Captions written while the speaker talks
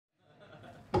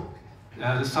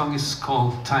The song is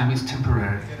called Time is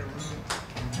Temporary.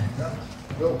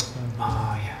 Oh,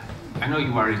 yeah. I know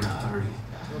you are in a hurry.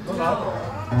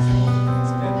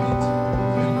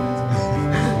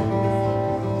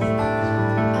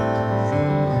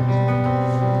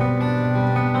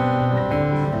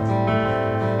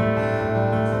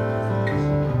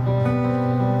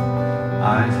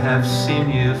 I have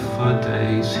seen you for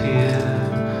days here,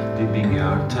 dipping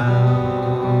your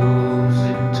toes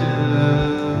into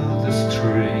the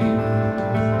stream.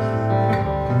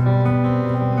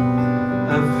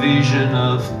 A vision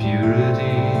of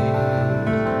purity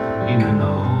in an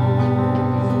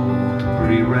old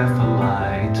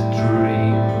pre-Raphaelite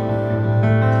dream.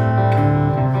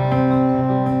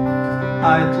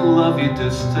 I'd love you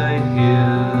to stay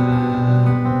here,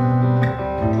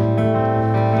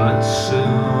 but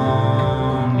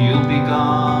soon you'll be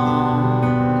gone.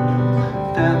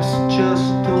 That's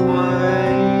just the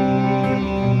way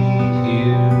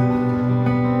here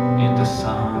in the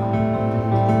sun.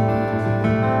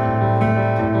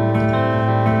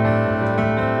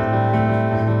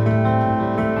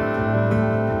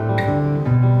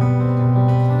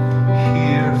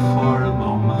 Here for a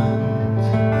moment,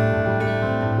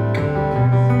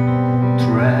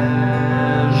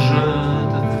 treasure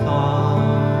the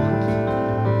thought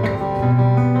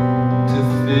to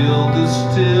feel the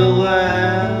still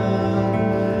air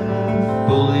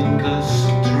pulling the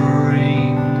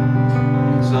strings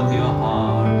of your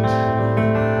heart.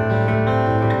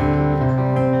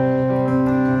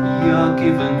 You're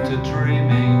given to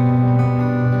dreaming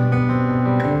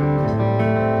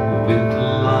with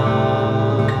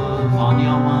love on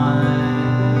your mind.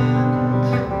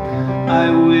 I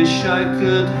wish I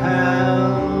could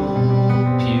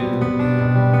help you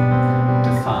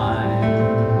to find.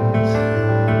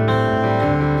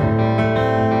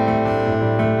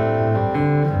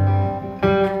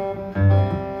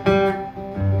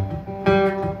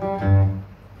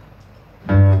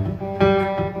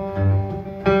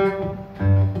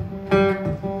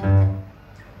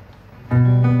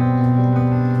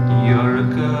 You're a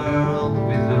girl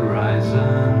with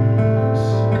horizons,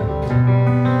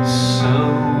 so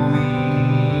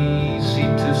easy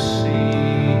to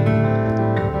see.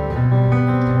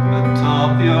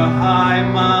 Atop your high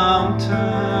mountain,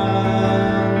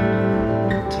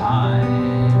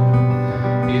 time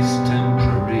is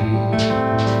temporary.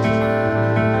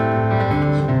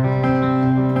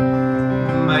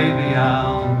 Maybe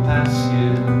I'll pass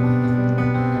you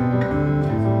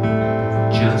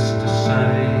just to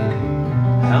say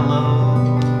hello,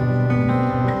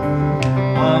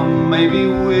 or maybe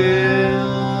we'll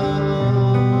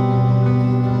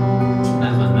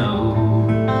never know.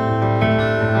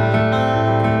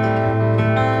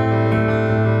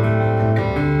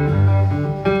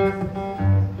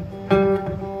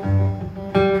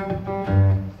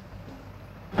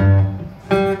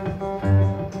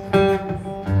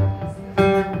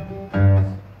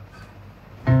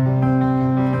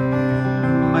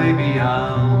 Maybe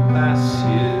I'll pass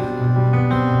you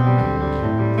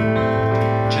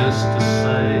just to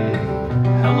say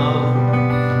hello,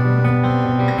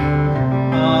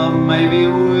 or maybe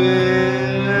we'll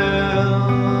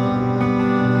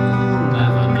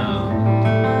never know.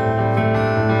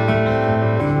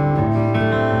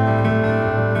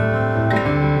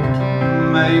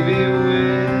 Maybe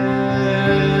we'll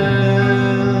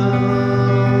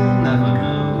never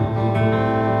know.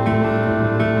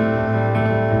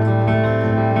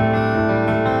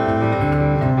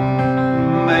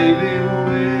 Maybe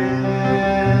we'll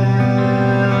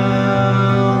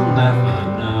never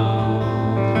know.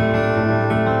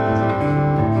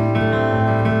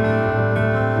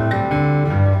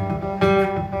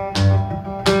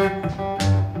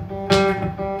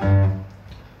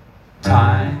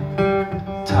 Time,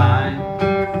 time,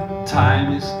 time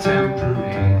is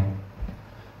temporary.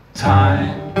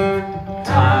 Time,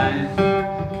 time,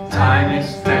 time is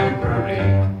temporary.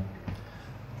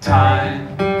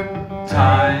 Time,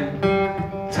 time,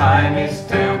 time is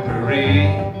temporary.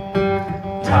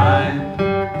 Time,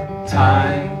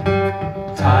 time,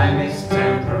 time is temporary.